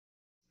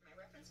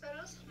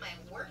Photos, my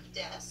work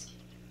desk,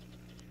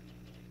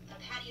 a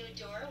patio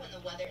door when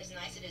the weather is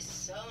nice. It is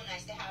so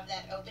nice to have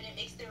that open. It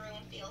makes the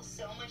room feel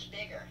so much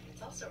bigger.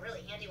 It's also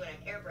really handy when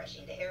I'm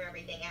airbrushing to air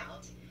everything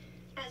out.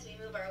 As we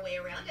move our way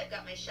around, I've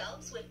got my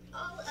shelves with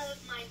all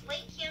of my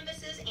blank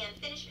canvases and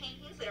finished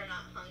paintings that are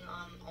not hung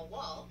on a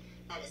wall.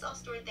 That is all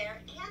stored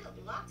there,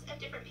 and lots of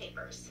different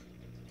papers.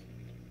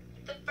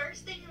 The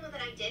first thing that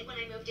I did when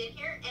I moved in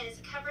here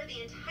is cover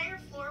the entire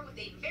floor with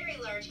a very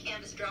large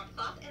canvas drop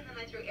cloth, and then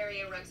I threw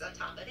area rugs on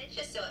top of it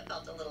just so it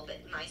felt a little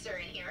bit nicer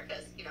in here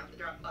because, you know, the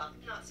drop cloth,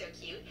 not so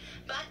cute.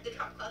 But the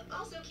drop cloth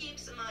also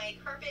keeps my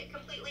carpet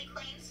completely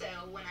clean, so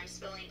when I'm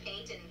spilling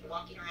paint and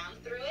walking around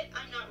through it,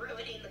 I'm not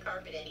ruining the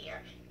carpet in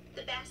here.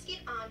 The basket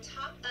on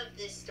top of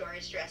this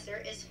storage dresser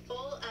is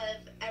full of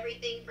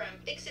everything from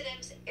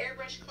fixatives,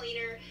 airbrush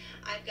cleaner.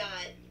 I've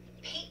got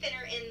paint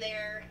thinner in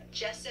there,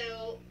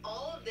 gesso,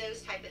 all of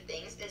those type of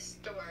things is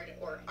stored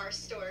or are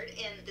stored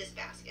in this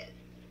basket.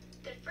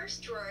 The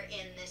first drawer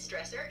in this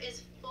dresser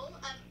is full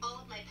of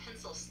all of my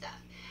pencil stuff.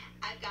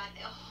 I've got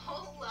a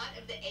whole lot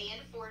of the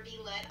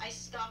AN4B lead. I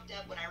stocked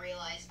up when I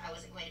realized I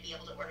wasn't going to be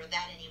able to order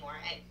that anymore.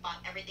 I bought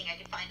everything I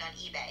could find on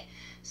eBay.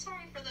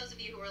 Sorry for those of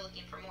you who are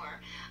looking for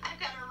more. I've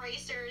got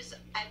erasers,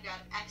 I've got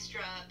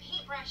extra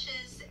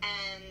paintbrushes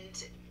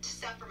and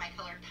stuff for my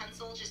colored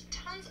pencil, just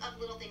tons of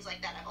little things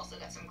like that. I've also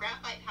got some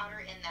graphite powder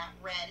in that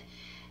red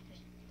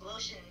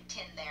lotion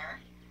tin there,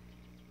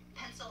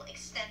 pencil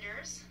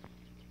extenders,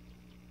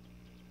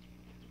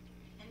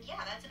 and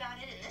yeah, that's about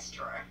it in this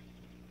drawer.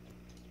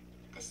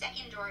 The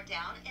second drawer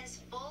down is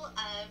full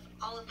of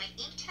all of my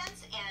ink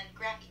tints and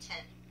graphy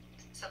tint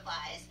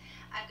supplies.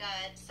 I've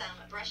got some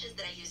brushes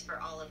that I use for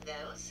all of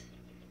those.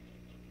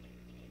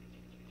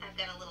 I've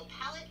got a little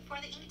palette for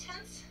the ink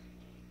tints.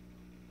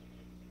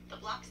 The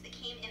blocks that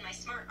came in my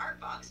Smart Art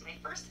box, my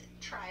first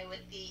try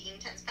with the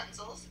Inktense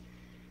pencils.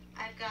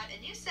 I've got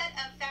a new set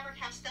of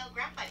Faber-Castell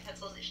graphite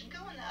pencils that should go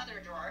in the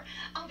other drawer.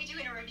 I'll be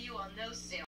doing a review on those soon.